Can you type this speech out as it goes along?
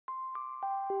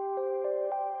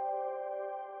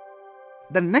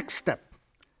The next step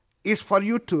is for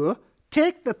you to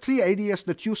take the 3 ideas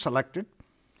that you selected,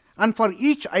 and for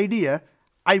each idea,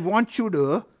 I want you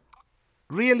to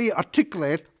really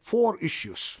articulate 4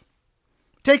 issues.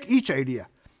 Take each idea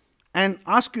and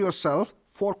ask yourself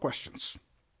 4 questions.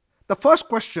 The first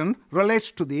question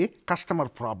relates to the customer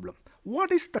problem.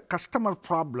 What is the customer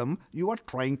problem you are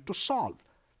trying to solve?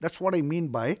 That's what I mean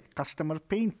by customer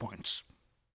pain points.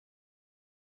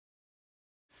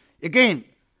 Again,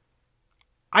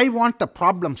 I want a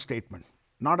problem statement,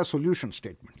 not a solution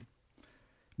statement.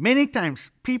 Many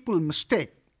times people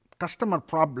mistake customer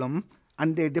problem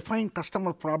and they define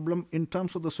customer problem in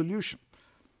terms of the solution.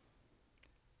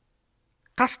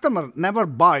 Customer never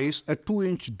buys a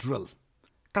 2-inch drill.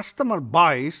 Customer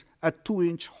buys a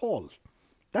 2-inch hole.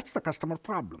 That's the customer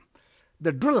problem.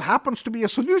 The drill happens to be a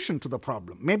solution to the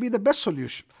problem, maybe the best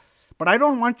solution. But I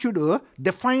don't want you to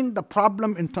define the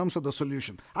problem in terms of the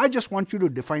solution. I just want you to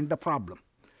define the problem.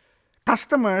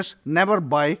 Customers never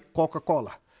buy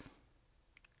Coca-Cola.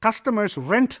 Customers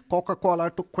rent Coca-Cola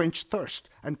to quench thirst,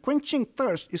 and quenching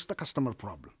thirst is the customer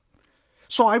problem.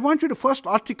 So I want you to first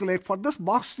articulate for this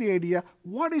box 3 idea,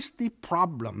 what is the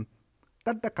problem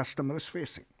that the customer is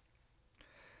facing?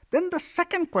 Then the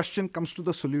second question comes to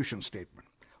the solution statement.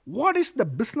 What is the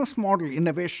business model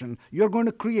innovation you're going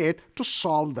to create to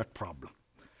solve that problem?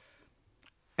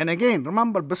 And again,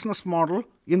 remember, business model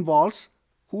involves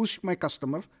who's my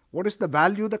customer, what is the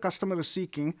value the customer is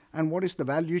seeking, and what is the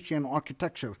value chain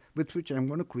architecture with which I'm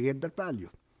going to create that value.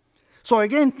 So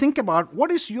again, think about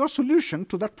what is your solution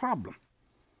to that problem.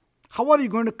 How are you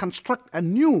going to construct a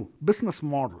new business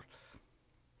model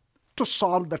to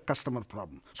solve that customer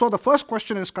problem? So the first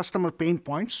question is customer pain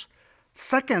points.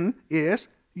 Second is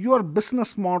your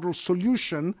business model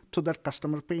solution to that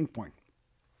customer pain point.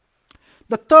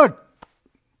 The third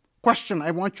question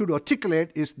I want you to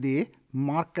articulate is the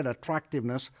market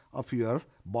attractiveness of your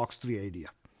box 3 idea.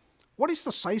 What is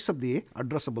the size of the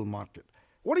addressable market?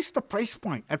 What is the price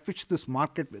point at which this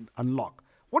market will unlock?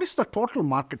 What is the total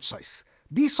market size?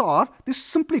 This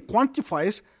simply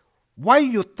quantifies why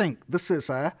you think this is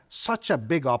such a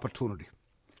big opportunity.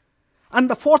 And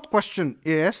the fourth question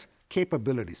is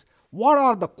capabilities. What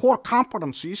are the core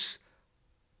competencies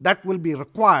that will be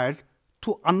required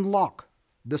to unlock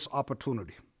this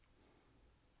opportunity?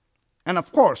 And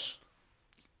of course,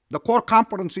 the core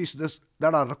competencies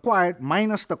that are required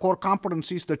minus the core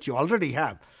competencies that you already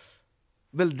have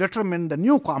will determine the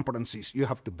new competencies you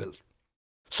have to build.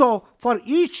 So for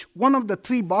each one of the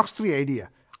 3 box 3 idea,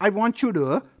 I want you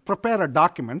to prepare a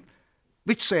document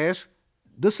which says,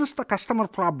 this is the customer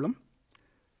problem,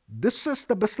 this is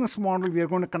the business model we are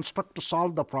going to construct to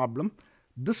solve the problem,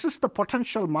 this is the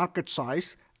potential market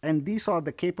size, and these are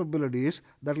the capabilities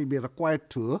that will be required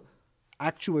to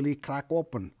actually crack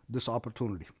open this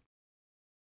opportunity.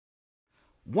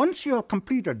 Once you have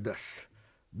completed this,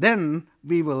 then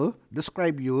we will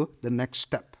describe you the next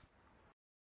step.